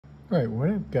Right, what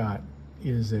I've got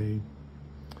is a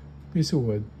piece of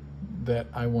wood that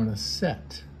I want to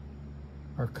set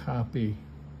or copy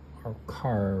or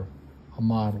carve a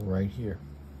model right here.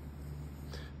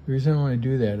 The reason I want to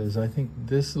do that is I think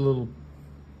this little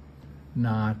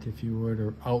knot, if you would,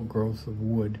 or outgrowth of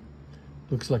wood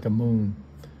looks like a moon.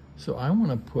 So I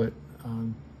want to put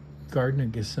Garden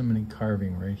of Gethsemane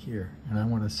carving right here, and I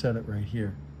want to set it right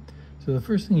here. So the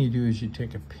first thing you do is you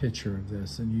take a picture of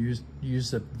this and you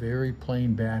use a very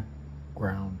plain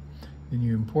background. Then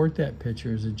you import that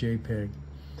picture as a JPEG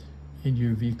into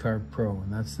your Vcarve Pro,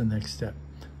 and that's the next step.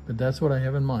 But that's what I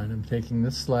have in mind. I'm taking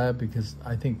this slab because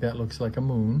I think that looks like a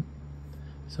moon.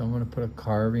 So I'm going to put a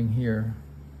carving here,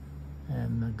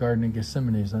 and the Garden of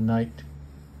Gethsemane is a night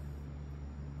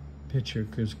picture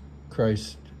because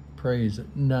Christ prays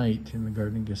at night in the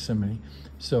Garden of Gethsemane.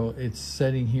 So it's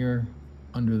setting here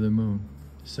under the moon.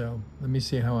 So let me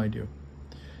see how I do.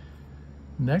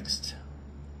 Next,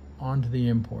 on to the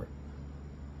import.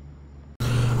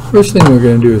 First thing we're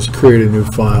going to do is create a new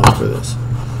file for this.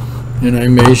 And I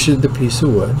measured the piece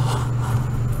of wood,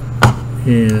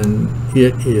 and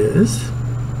it is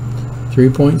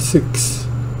 3.6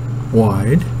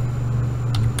 wide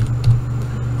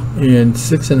and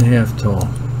 6.5 tall.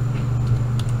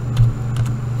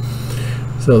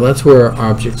 So that's where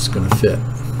our object's going to fit.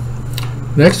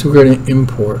 Next, we're going to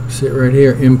import. See it right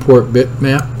here, import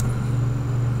bitmap.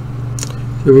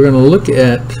 So we're going to look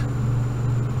at,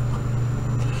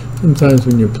 sometimes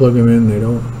when you plug them in, they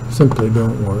simply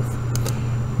don't work.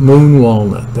 Moon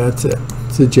walnut, that's it.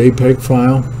 It's a JPEG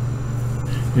file,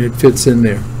 and it fits in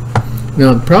there.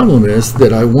 Now the problem is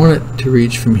that I want it to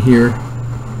reach from here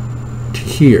to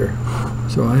here,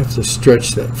 so I have to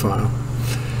stretch that file.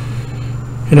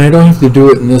 And I don't have to do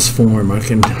it in this form. I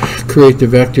can create the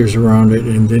vectors around it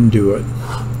and then do it.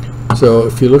 So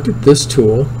if you look at this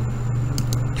tool,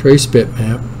 trace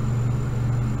bitmap,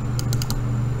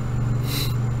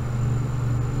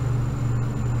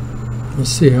 let's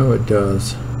see how it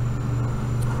does.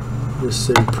 Just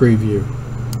say preview.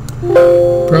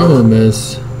 Problem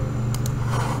is,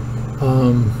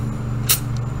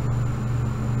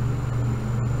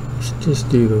 let's just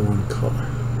do the one color.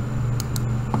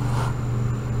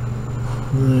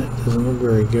 That doesn't look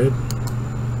very good.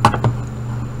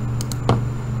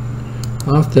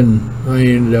 Often I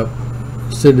ended up,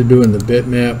 instead of doing the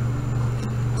bitmap,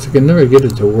 so I can never get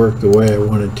it to work the way I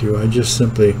want it to. I just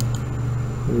simply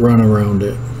run around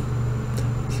it.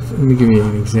 So let me give you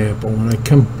an example. When I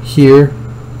come here,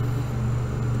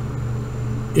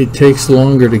 it takes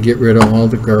longer to get rid of all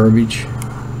the garbage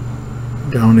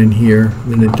down in here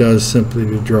than it does simply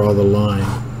to draw the line.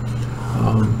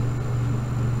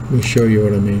 Let me show you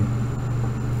what I mean.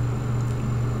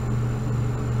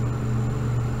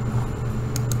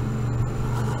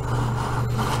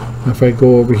 If I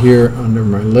go over here under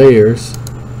my layers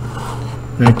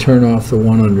and I turn off the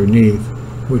one underneath,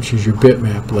 which is your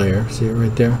bitmap layer, see it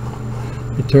right there?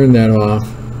 I turn that off.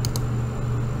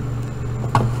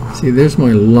 See, there's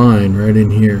my line right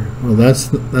in here. Well, that's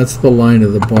the line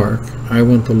of the bark. I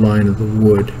want the line of the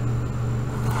wood.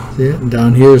 See it? And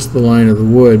down here's the line of the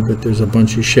wood, but there's a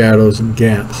bunch of shadows and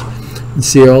gaps. And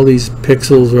see all these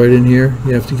pixels right in here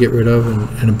you have to get rid of,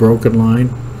 and a broken line.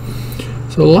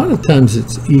 So a lot of times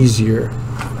it's easier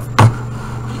to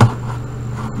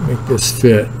make this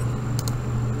fit.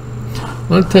 A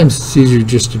lot of times it's easier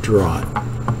just to draw it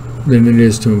than it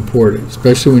is to import it,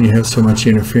 especially when you have so much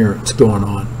interference going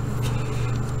on.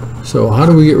 So how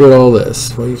do we get rid of all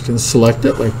this? Well, you can select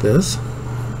it like this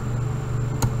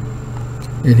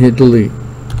and hit delete,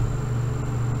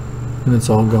 and it's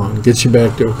all gone. It gets you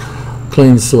back to a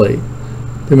clean slate.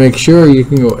 To make sure, you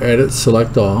can go edit,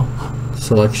 select all,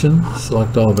 selection,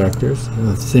 select all vectors, and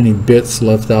if there's any bits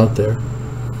left out there,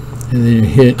 and then you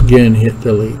hit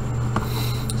delete.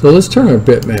 So let's turn our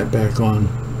bitmap back on,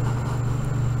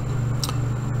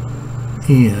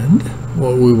 and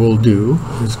what we will do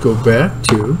is go back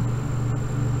to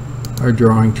our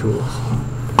drawing tools.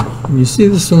 And you see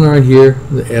this one right here,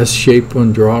 the S-shaped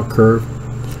one, draw a curve.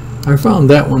 I found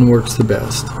that one works the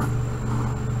best.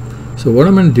 So what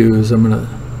I'm going to do is I'm going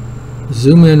to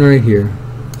zoom in right here,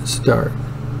 start,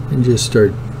 and just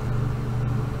start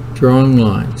drawing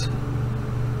lines.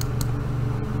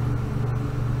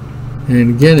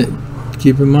 And again,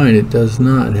 keep in mind, it does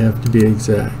not have to be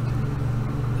exact.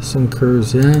 This one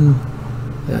curves in,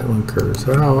 that one curves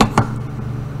out.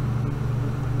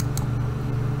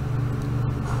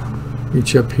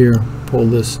 Reach up here, pull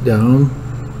this down.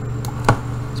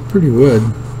 It's pretty wood.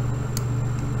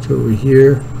 Go over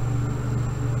here.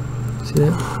 See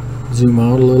it? Zoom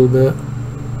out a little bit.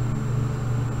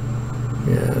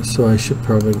 Yeah, so I should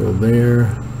probably go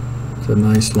there. It's a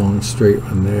nice long straight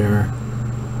one there.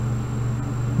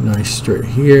 Nice straight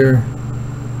here.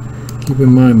 Keep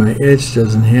in mind my edge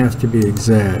doesn't have to be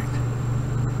exact.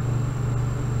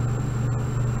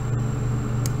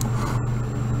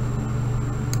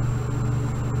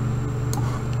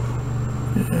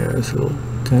 There's a little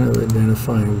kind of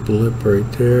identifying blip right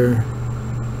there.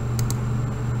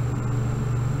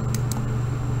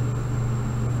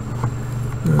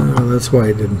 That's why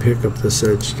I didn't pick up this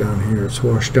edge down here. It's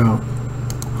washed out.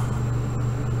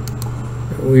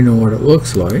 We know what it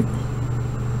looks like.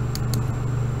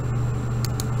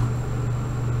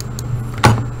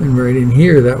 And right in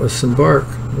here, that was some bark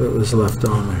that was left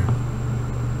on there.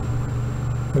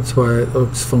 That's why it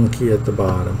looks funky at the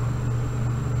bottom.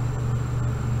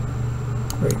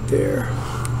 Right there.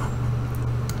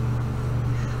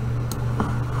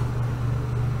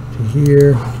 To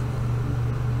here.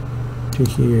 To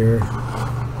here.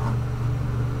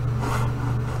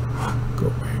 Go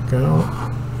back out.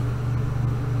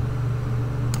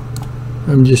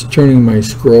 I'm just turning my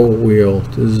scroll wheel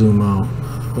to zoom out,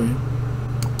 by the way.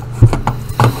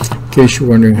 In case you're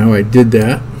wondering how I did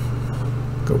that,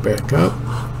 go back up.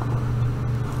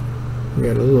 We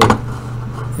got a little,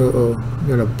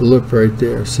 got a blip right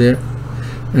there, see it?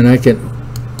 And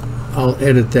I'll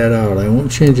edit that out. I won't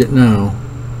change it now.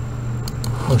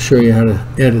 I'll show you how to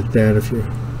edit that if you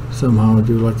somehow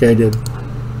do like I did.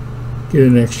 Get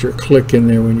an extra click in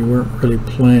there when you weren't really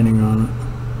planning on it.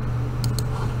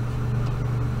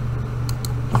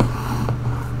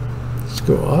 Let's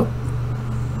go up.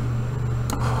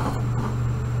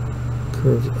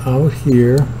 Curves out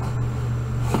here.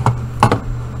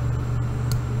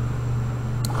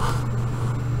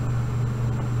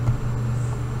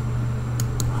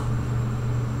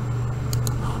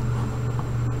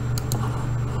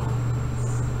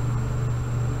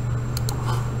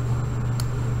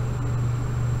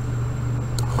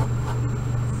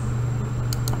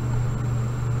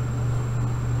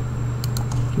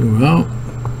 Zoom out.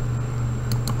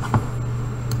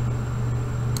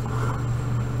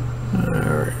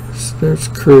 Alright, starts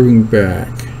curving back.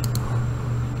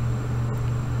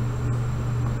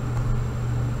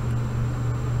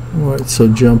 Oh, it's so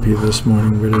jumpy this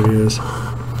morning, but it is.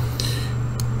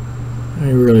 I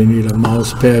really need a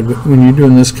mouse pad, but when you're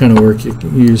doing this kind of work, you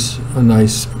can use a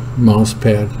nice mouse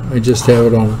pad. I just have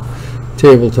it on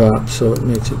tabletop, so it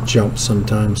makes it jump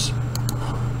sometimes.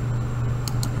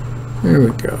 There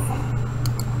we go.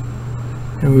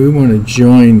 And we want to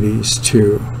join these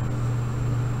two.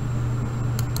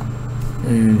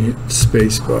 And hit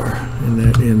spacebar, and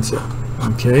that ends it.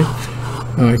 Okay.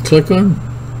 I click on.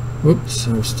 Whoops,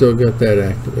 I've still got that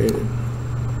activated.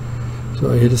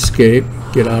 So I hit escape,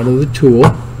 get out of the tool,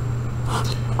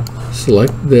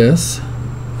 select this.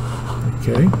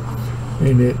 Okay.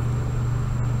 And hit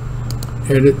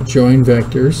edit join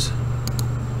vectors.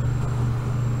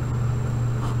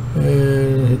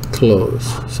 And hit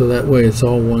close, so that way it's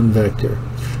all one vector.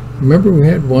 Remember we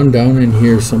had one down in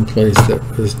here someplace that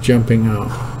was jumping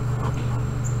out.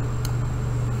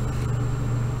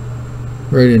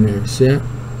 Right in there, see it?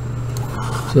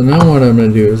 So now what I'm going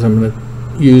to do is I'm going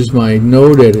to use my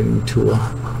node editing tool.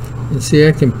 And see,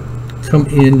 I can come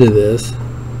into this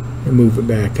and move it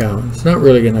back out. It's not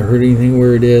really going to hurt anything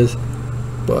where it is,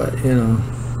 but you know,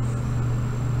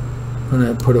 when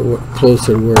I put it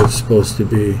closer to where it's supposed to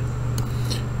be.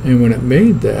 And when it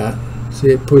made that, see,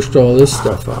 it pushed all this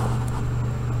stuff out.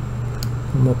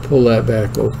 I'm going to pull that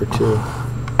back over too.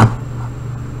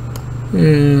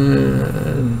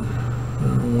 And I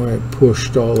don't know why I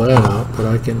pushed all that out, but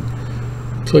I can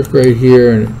click right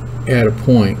here and add a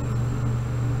point.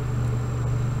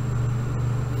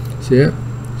 See it?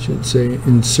 It should say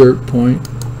insert point.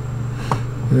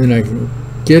 And then I can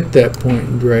get that point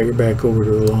and drag it back over to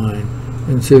the line.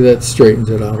 And see, that straightens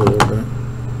it out a little bit.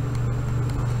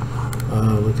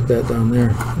 Look at that down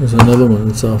there. There's another one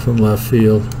that's off in left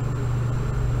field.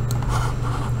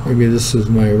 Maybe this is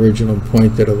my original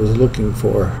point that I was looking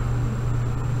for.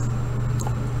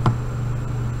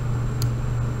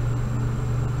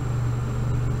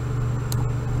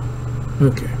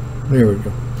 Okay, there we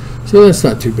go. So that's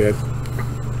not too bad.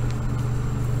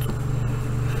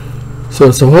 So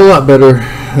it's a whole lot better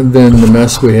than the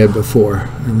mess we had before,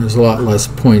 and there's a lot less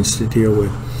points to deal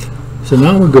with. So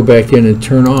now we'll go back in and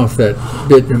turn off that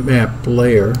bitmap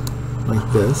layer like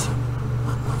this.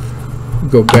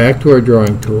 Go back to our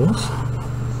drawing tools.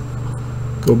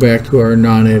 Go back to our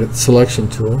non-edit selection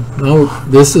tool. Now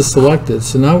this is selected,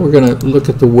 so now we're going to look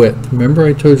at the width. Remember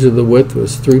I told you the width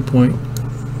was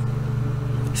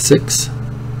 3.6?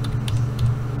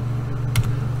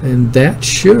 And that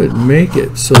should make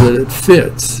it so that it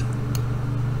fits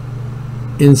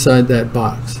inside that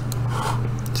box.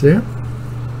 See it?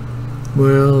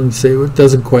 Well, you say, well, it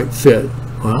doesn't quite fit.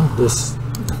 Well, this,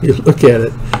 you look at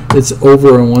it, it's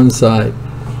over on one side.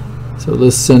 So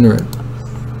let's center it.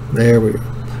 There we go.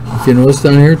 If you notice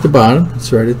down here at the bottom,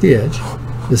 it's right at the edge.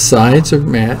 The sides are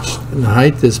matched and the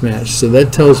height is matched. So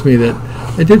that tells me that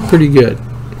I did pretty good.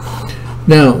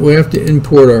 Now we have to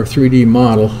import our 3D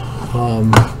model.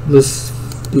 Let's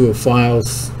do a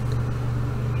files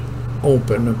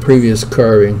open, a previous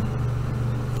carving.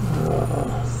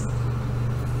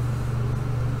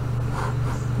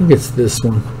 I think it's this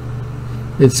one.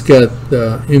 It's got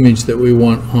the image that we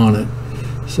want on it.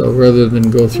 So rather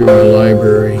than go through our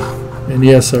library, and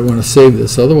yes, I want to save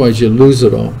this, otherwise you lose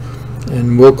it all.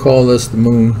 And we'll call this the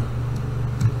moon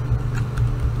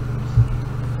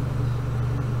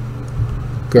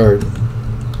garden.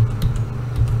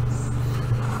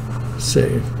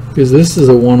 Save, because this is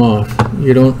a one-off.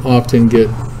 You don't often get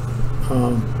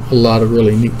a lot of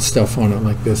really neat stuff on it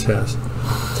like this has.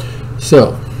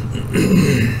 So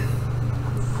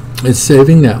it's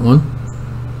saving that one,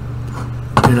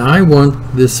 and I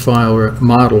want this file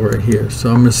model right here. So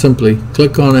I'm going to simply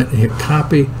click on it and hit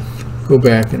copy, go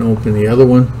back and open the other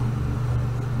one,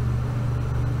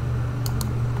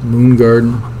 moon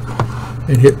garden,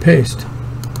 and hit paste.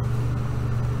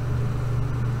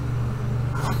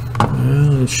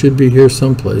 Well, it should be here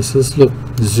someplace. Let's look,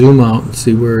 zoom out and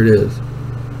see where it is.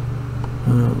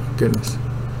 Oh my goodness,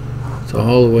 it's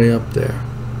all the way up there.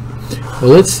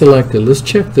 Well, let's select it. Let's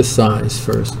check the size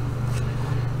first.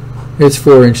 It's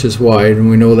 4 inches wide, and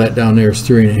we know that down there is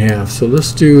 3.5. So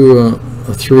let's do a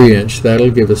 3-inch.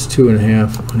 That'll give us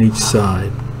 2.5 on each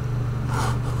side.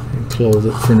 And close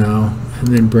it for now, and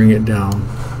then bring it down.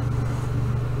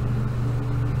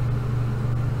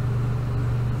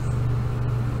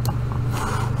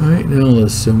 All right, now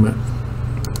let's zoom it.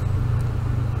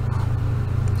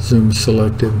 Zoom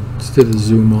selected instead of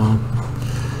zoom all.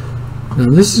 Now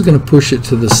this is going to push it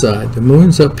to the side. The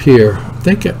moon's up here.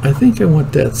 I think I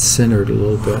want that centered a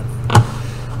little bit.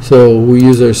 So we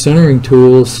use our centering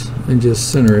tools and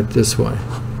just center it this way.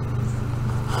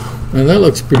 Now that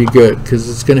looks pretty good because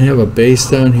it's going to have a base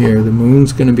down here. The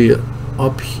moon's going to be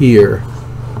up here.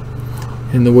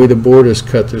 And the way the board is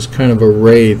cut, there's kind of a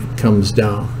ray that comes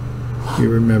down. You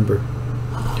remember.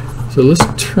 So let's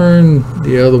turn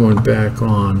the other one back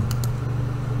on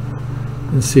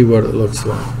and see what it looks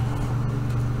like.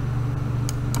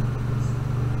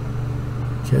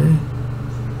 Okay,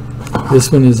 this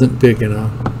one isn't big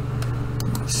enough.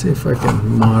 Let's see if I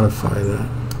can modify that,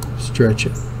 stretch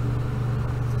it.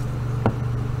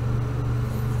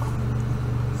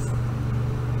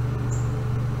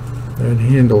 That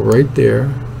handle right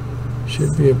there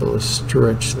should be able to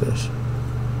stretch this.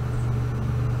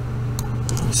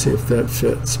 Let's see if that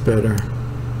fits better.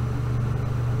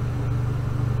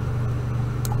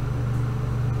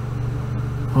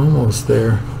 Almost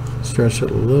there. Stretch it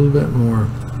a little bit more.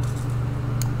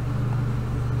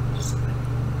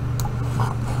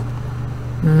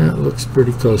 That looks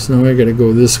pretty close. Now I got to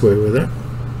go this way with it,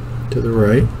 to the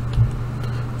right.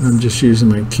 I'm just using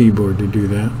my keyboard to do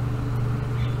that.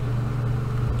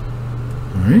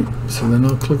 Alright, so then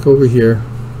I'll click over here,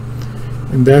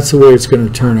 and that's the way it's going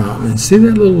to turn out. And see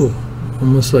that little,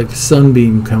 almost like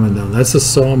sunbeam coming down? That's a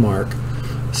saw mark.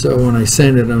 So when I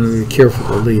sand it, I'm going to be careful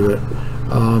to leave it.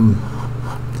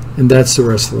 And that's the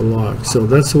rest of the log. So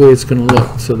that's the way it's going to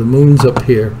look. So the moon's up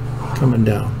here, coming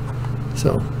down.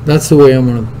 So that's the way I'm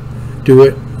going to do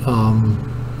it.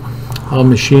 I'll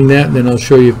machine that, and then I'll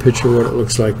show you a picture of what it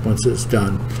looks like once it's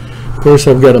done. Of course,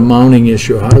 I've got a mounting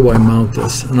issue. How do I mount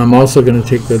this? And I'm also going to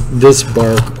take this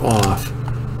bark off,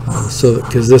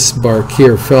 because this bark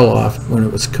here fell off when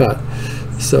it was cut.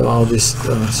 So I'll just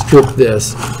strip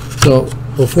this. So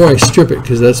before I strip it,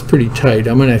 because that's pretty tight,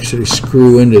 I'm going to actually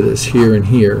screw into this here and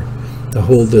here to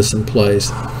hold this in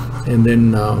place. And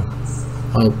then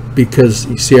because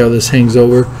you see how this hangs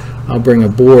over, I'll bring a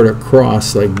board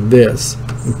across like this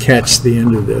and catch the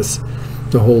end of this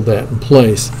to hold that in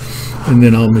place. And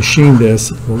then I'll machine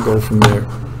this. We'll go from there.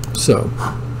 So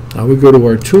now we go to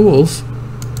our tools.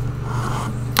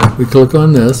 We click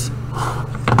on this.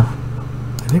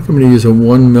 I think I'm going to use a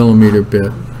 1mm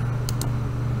bit.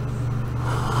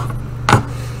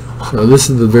 So this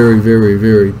is the very, very,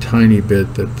 very tiny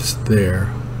bit that's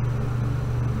there.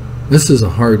 This is a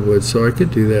hardwood, so I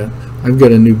could do that. I've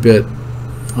got a new bit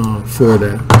for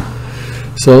that.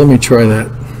 So let me try that.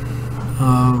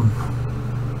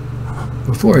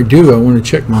 Before I do, I want to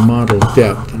check my model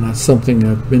depth, and that's something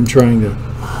I've been trying to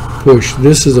push.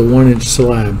 This is a 1-inch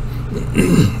slab.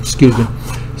 Excuse me.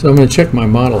 So I'm going to check my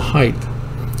model height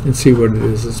and see what it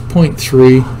is. It's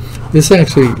 0.3. This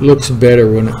actually looks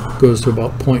better when it goes to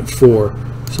about 0.4.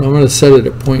 So I'm going to set it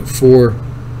at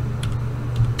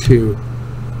 0.42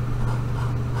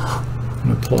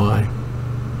 and apply.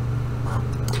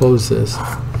 Close this.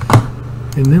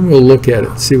 And then we'll look at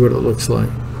it, see what it looks like.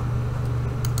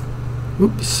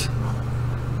 Oops.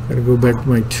 Got to go back to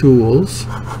my tools.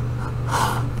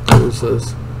 Close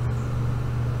this.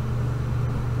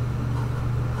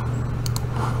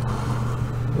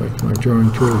 Back to my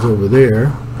drawing tools over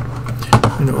there.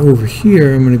 And over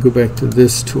here, I'm going to go back to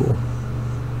this tool.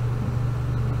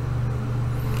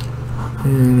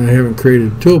 And I haven't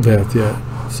created a toolpath yet,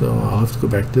 so I'll have to go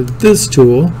back to this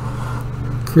tool,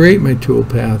 create my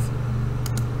toolpath,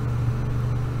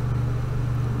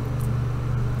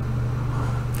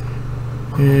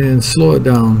 and slow it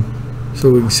down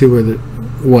so we can see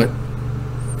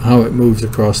how it moves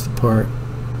across the part.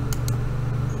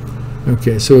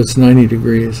 Okay, so it's 90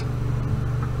 degrees.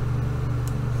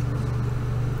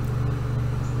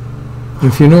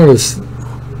 If you notice,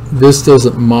 this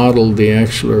doesn't model the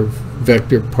actual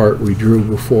vector part we drew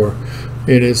before,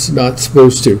 and it's not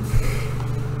supposed to.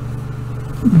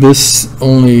 This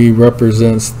only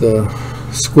represents the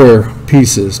square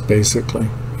pieces, basically,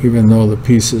 even though the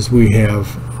pieces we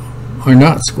have are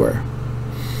not square.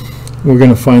 We're going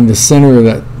to find the center of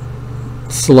that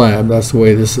slab. That's the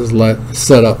way this is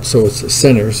set up, so it's the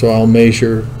center. So I'll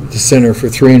measure the center for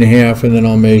 3.5, and then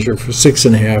I'll measure for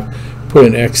 6.5, put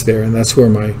an X there, and that's where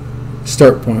my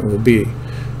start point will be.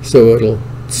 So it'll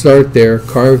start there,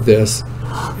 carve this,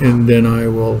 and then I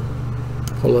will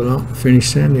pull it out and finish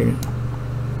sanding it.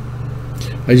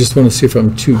 I just want to see if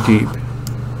I'm too deep.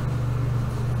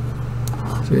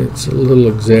 See, it's a little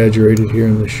exaggerated here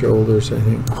in the shoulders, I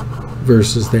think,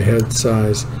 versus the head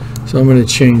size. So I'm going to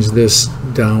change this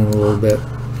down a little bit.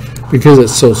 Because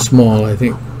it's so small, I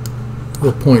think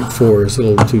the 0.4 is a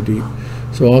little too deep.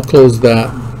 So I'll close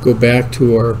that, go back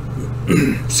to our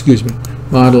excuse me,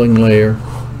 modeling layer.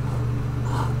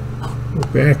 Go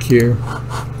back here,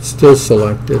 still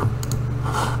selected,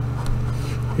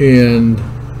 and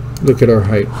look at our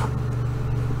height.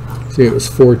 See, it was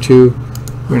 4.2.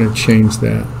 We're going to change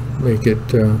that, make it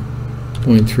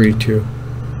 0.32.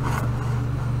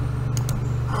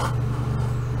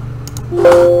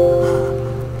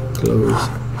 Close.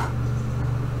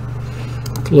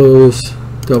 Close.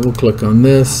 Double click on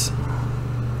this.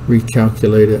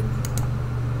 Recalculate it.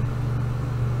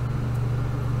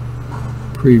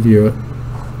 Preview it.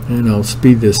 And I'll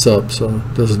speed this up so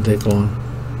it doesn't take long.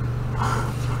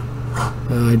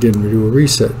 I didn't do a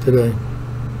reset, did I?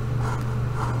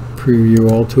 Preview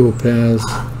all toolpaths.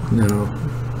 No.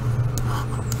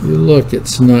 You look,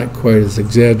 it's not quite as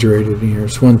exaggerated in here.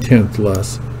 It's 1/10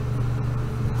 less.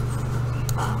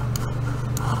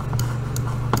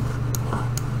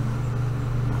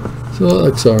 So that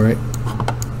looks alright.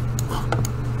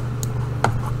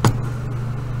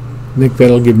 I think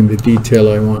that'll give me the detail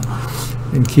I want.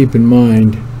 And keep in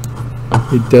mind,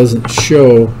 it doesn't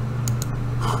show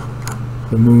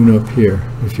the moon up here,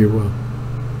 if you will.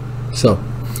 So,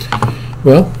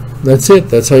 well, that's it.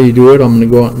 That's how you do it. I'm going to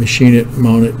go out and machine it,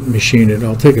 mount it, machine it.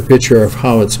 I'll take a picture of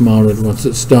how it's mounted once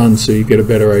it's done so you get a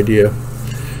better idea.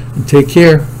 And take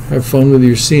care. Have fun with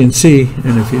your CNC.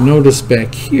 And if you notice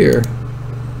back here,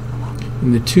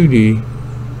 in the 2D,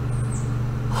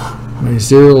 my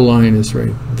zero line is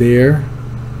right there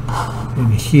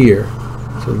and here.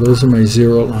 So those are my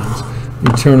zero lines.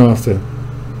 You turn off the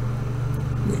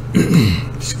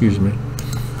excuse me,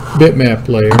 bitmap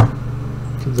layer,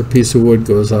 so the piece of wood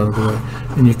goes out of the way,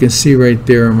 and you can see right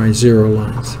there are my zero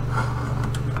lines.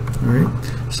 Alright,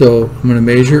 so I'm going to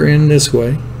measure in this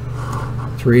way,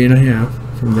 3.5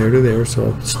 from there to there. So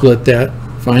I'll split that,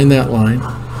 find that line,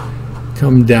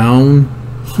 come down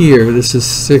here. This is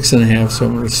 6.5, so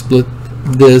I'm going to split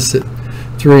this at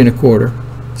 3.25.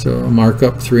 So I'll mark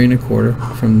up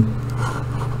 3.25 from,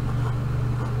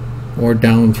 or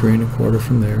down 3.25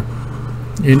 from there,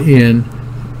 and in,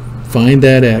 find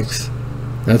that X.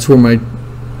 That's where my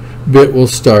bit will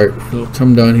start. It'll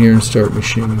come down here and start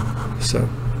machining. So,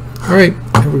 all right,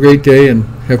 have a great day and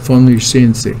have fun with your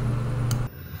CNC.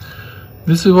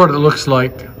 This is what it looks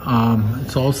like.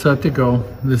 It's all set to go.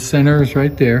 The center is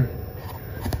right there.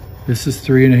 This is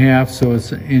 3.5, so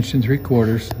it's 1 3/4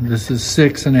 inches. This is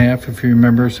 6.5, if you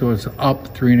remember, so it's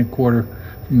up 3.25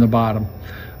 from the bottom.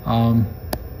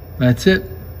 That's it,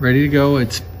 ready to go.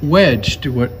 It's wedged.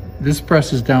 This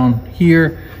presses down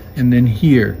here and then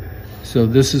here. So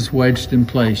this is wedged in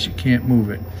place. You can't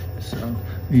move it. So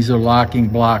these are locking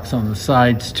blocks on the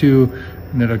sides too,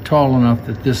 and that are tall enough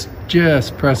that this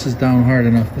just presses down hard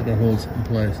enough that it holds it in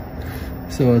place.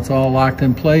 So it's all locked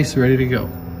in place, ready to go.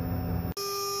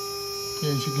 Okay,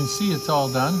 as you can see, it's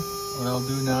all done. What I'll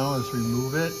do now is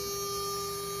remove it,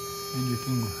 and you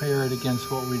can compare it against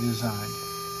what we designed.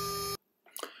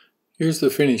 Here's the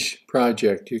finished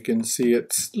project. You can see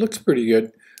it looks pretty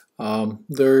good.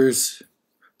 It's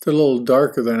a little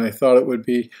darker than I thought it would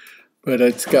be, but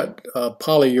it's got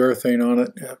polyurethane on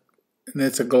it, and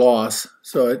it's a gloss,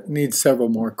 so it needs several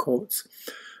more coats.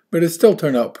 But it still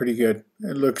turned out pretty good.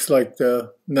 It looks like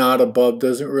the knot above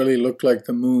doesn't really look like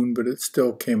the moon, but it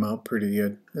still came out pretty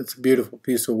good. It's a beautiful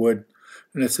piece of wood,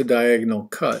 and it's a diagonal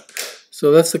cut.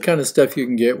 So that's the kind of stuff you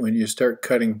can get when you start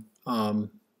cutting the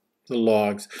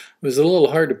logs. It was a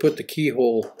little hard to put the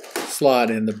keyhole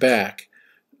slot in the back.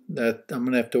 That I'm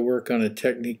going to have to work on a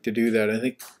technique to do that. I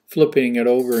think flipping it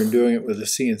over and doing it with a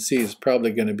CNC is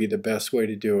probably going to be the best way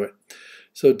to do it.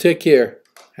 So take care.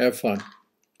 Have fun.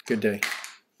 Good day.